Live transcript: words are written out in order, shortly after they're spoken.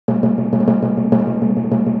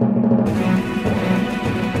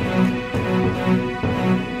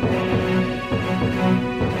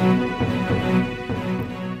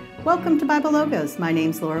Welcome to Bible Logos. My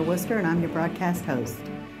name's Laura Worcester and I'm your broadcast host.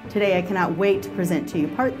 Today I cannot wait to present to you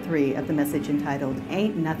part 3 of the message entitled,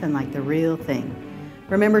 Ain't Nothing Like the Real Thing.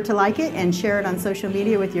 Remember to like it and share it on social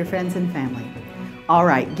media with your friends and family. All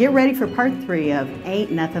right, get ready for part 3 of Ain't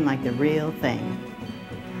Nothing Like the Real Thing.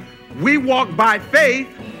 We walk by faith,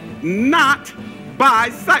 not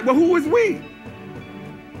by sight. Well, who is we?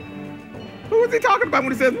 Who is he talking about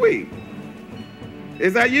when he says we?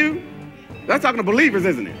 Is that you? That's talking to believers,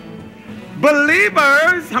 isn't it?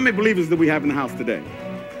 Believers. How many believers do we have in the house today?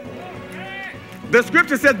 The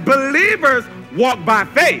scripture says believers walk by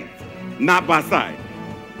faith, not by sight.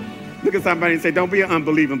 Look at somebody and say, don't be an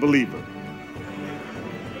unbelieving believer.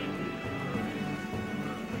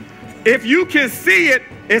 If you can see it,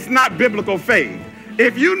 it's not biblical faith.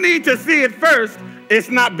 If you need to see it first, it's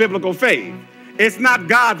not biblical faith. It's not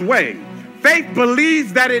God's way. Faith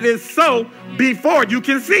believes that it is so before you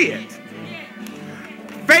can see it.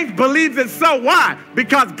 Faith believes it so. Why?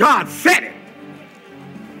 Because God said it.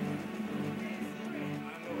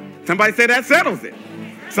 Somebody said that settles it.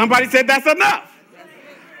 Somebody said that's enough.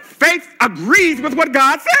 Faith agrees with what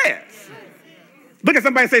God says. Look at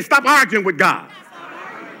somebody and say, stop arguing with God.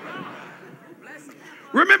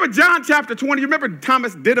 Remember John chapter 20? You remember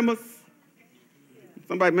Thomas Didymus?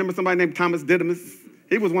 Somebody remember somebody named Thomas Didymus?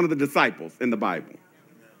 He was one of the disciples in the Bible.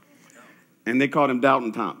 And they called him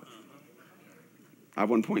Doubting Thomas. I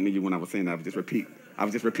wasn't pointing at you when I was saying that. I was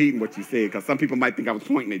just repeating what you said because some people might think I was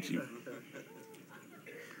pointing at you.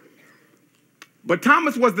 But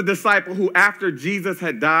Thomas was the disciple who, after Jesus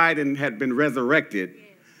had died and had been resurrected,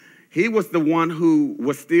 he was the one who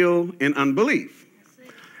was still in unbelief.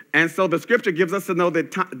 And so the scripture gives us to know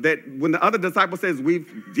that when the other disciple says,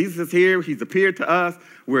 Jesus is here, he's appeared to us,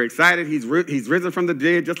 we're excited, he's risen from the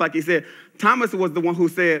dead, just like he said, Thomas was the one who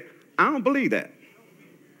said, I don't believe that.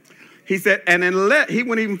 He said, and then he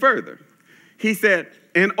went even further. He said,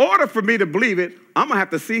 in order for me to believe it, I'm going to have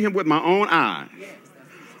to see him with my own eyes.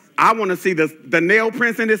 I want to see the nail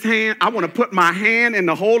prints in his hand. I want to put my hand in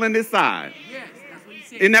the hole in his side.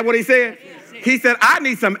 Isn't that what he said? He said, I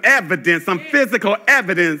need some evidence, some physical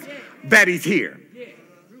evidence that he's here.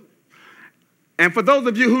 And for those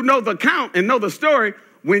of you who know the account and know the story,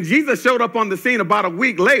 when Jesus showed up on the scene about a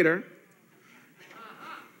week later,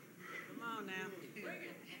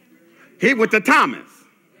 he went to Thomas.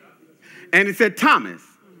 And he said, Thomas,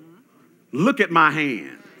 look at my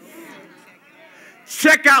hands.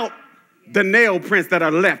 Check out the nail prints that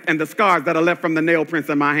are left and the scars that are left from the nail prints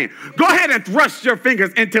in my hand. Go ahead and thrust your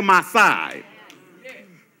fingers into my side.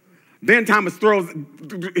 Then Thomas throws,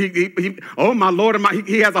 oh, my Lord and my,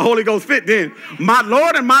 he has a Holy Ghost fit then. My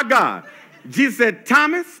Lord and my God. Jesus said,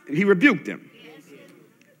 Thomas, he rebuked him.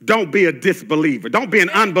 Don't be a disbeliever. Don't be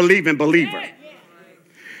an unbelieving believer.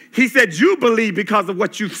 He said, you believe because of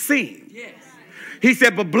what you've seen. He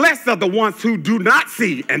said, but blessed are the ones who do not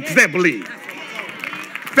see and still believe.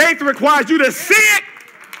 Faith requires you to see it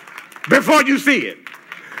before you see it.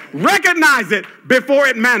 Recognize it before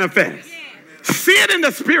it manifests. See it in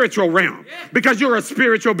the spiritual realm because you're a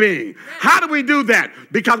spiritual being. How do we do that?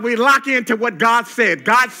 Because we lock into what God said.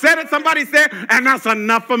 God said it, somebody said, and that's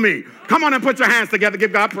enough for me. Come on and put your hands together.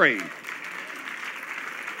 Give God praise.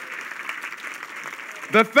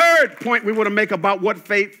 The third point we want to make about what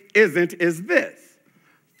faith isn't is this.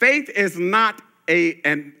 Faith is not a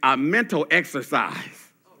mental exercise.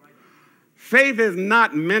 Faith is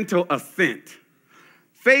not mental assent.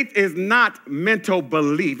 Faith is not mental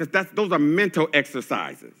belief. Those are mental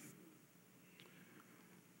exercises.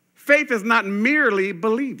 Faith is not merely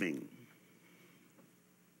believing.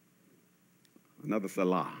 Another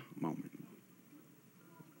Salah moment.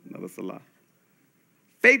 Another Salah.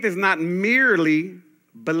 Faith is not merely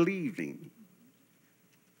believing.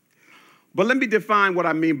 But let me define what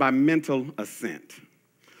I mean by mental assent.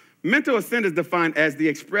 Mental assent is defined as the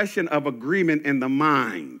expression of agreement in the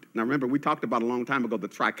mind. Now remember, we talked about a long time ago the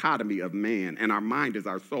trichotomy of man, and our mind is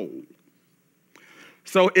our soul.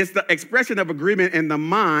 So it's the expression of agreement in the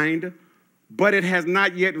mind, but it has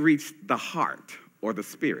not yet reached the heart or the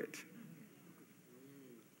spirit.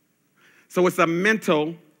 So it's a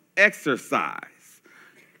mental exercise.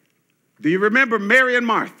 Do you remember Mary and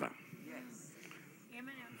Martha? Yes.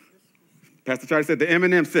 Pastor Charlie said the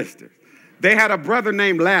M&M sisters. They had a brother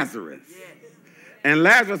named Lazarus. Yes. And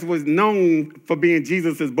Lazarus was known for being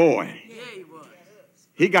Jesus' boy. Yeah, he was.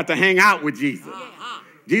 He got to hang out with Jesus.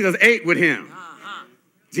 Jesus ate with him.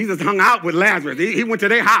 Jesus hung out with Lazarus. He went to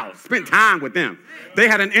their house, spent time with them. They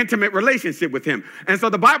had an intimate relationship with him. And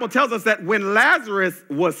so the Bible tells us that when Lazarus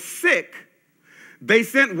was sick, they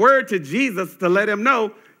sent word to Jesus to let him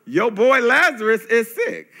know, your boy Lazarus is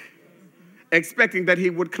sick. expecting that he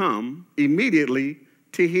would come immediately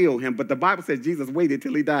to heal him. But the Bible says Jesus waited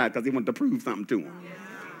till he died because he wanted to prove something to him.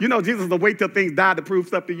 You know, Jesus will wait till things die to prove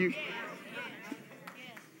stuff to you.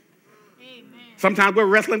 Sometimes we're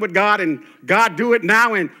wrestling with God and God, do it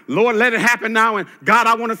now, and Lord, let it happen now, and God,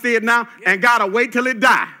 I want to see it now, and God will wait till it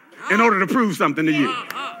die in order to prove something to you.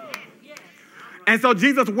 And so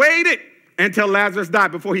Jesus waited until Lazarus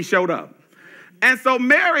died before he showed up. And so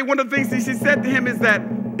Mary, one of the things that she said to him is that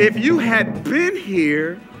if you had been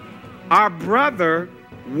here, our brother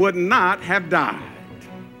would not have died.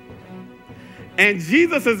 And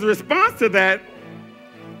Jesus' response to that,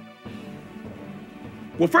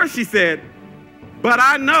 well, first she said, but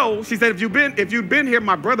I know, she said, if you'd been here,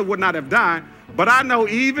 my brother would not have died. But I know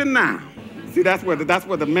even now. See, that's where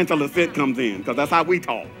the mental assent comes in, because that's how we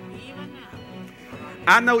talk.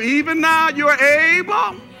 I know even now you're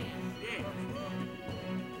able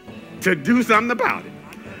to do something about it.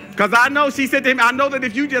 Because I know, she said to him, I know that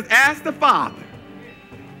if you just ask the Father,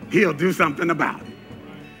 he'll do something about it.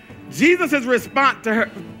 Jesus' response to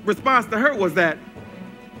her was that,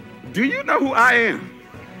 do you know who I am?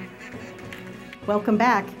 Welcome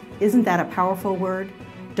back. Isn't that a powerful word?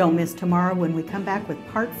 Don't miss tomorrow when we come back with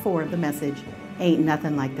part 4 of the message, Ain't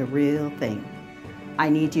Nothing Like the Real Thing. I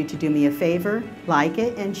need you to do me a favor, like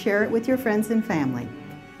it, and share it with your friends and family.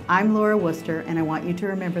 I'm Laura Worcester, and I want you to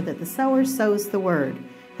remember that the sower sows the word,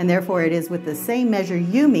 and therefore it is with the same measure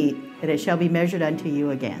you meet that it shall be measured unto you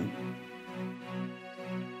again.